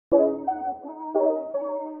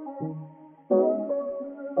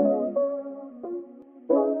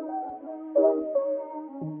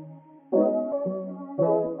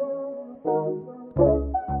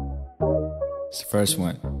It's the first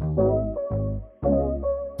one.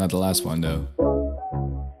 Not the last one, though.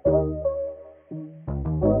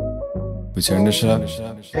 We turn this up.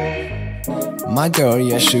 My girl,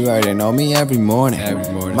 yeah, she riding on me every morning.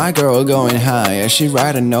 My girl going high, yeah, she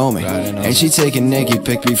riding on me. And she taking Nicky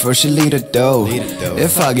pic before she leave the door.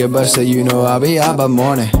 If I get busted, you know I'll be out by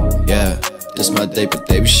morning. Yeah, this my day, but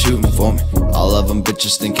they be shooting for me. All of them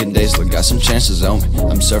bitches thinking they still got some chances on me.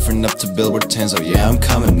 I'm surfing up to Billboard 10s, oh yeah, I'm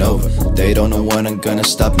coming over. They don't know when I'm gonna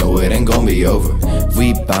stop, no, it ain't gonna be over.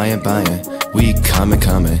 We buying, we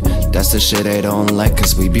coming. That's the shit they don't like,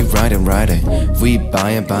 cause we be riding. We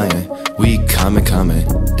buying, we coming.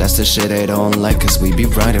 That's the shit they don't like, cause we be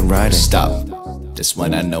riding. Stop. This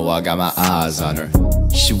one I know I got my eyes on her.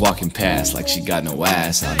 She walking past like she got no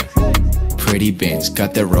ass on her. Pretty Benz,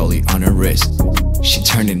 got that rollie on her wrist. She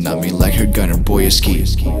turning on me like her gunner boy a ski.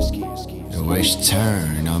 The way she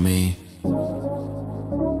turn on me.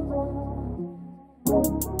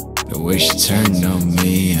 The way she turned on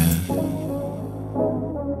me, yeah.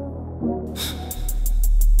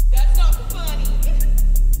 That's not funny.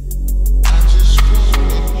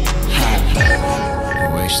 The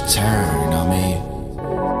way she turned on me.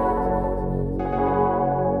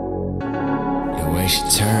 The way she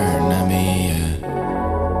turned on me,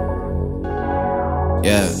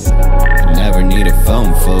 yeah. Never need a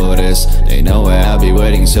phone for this. They know where I'll be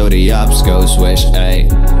waiting so the ops go switch,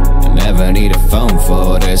 ayy. I never need a phone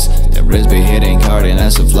for this. The wrist be hitting hard and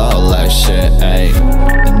that's a flawless shit, ayy.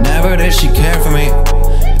 Never did she care for me.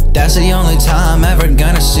 That's the only time I'm ever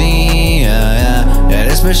gonna see. Yeah,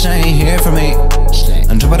 this bitch ain't here for me.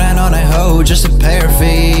 I'm dropping down on that hoe just to pay her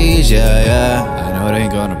fees. Yeah. I know they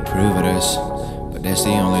ain't gonna approve of this, but that's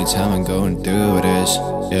the only time I'm going through with this.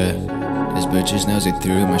 Yeah. This bitch just knows it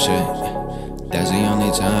through my shit. That's the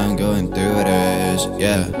only time I'm going through this.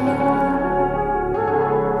 Yeah.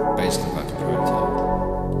 Basically about to prove it.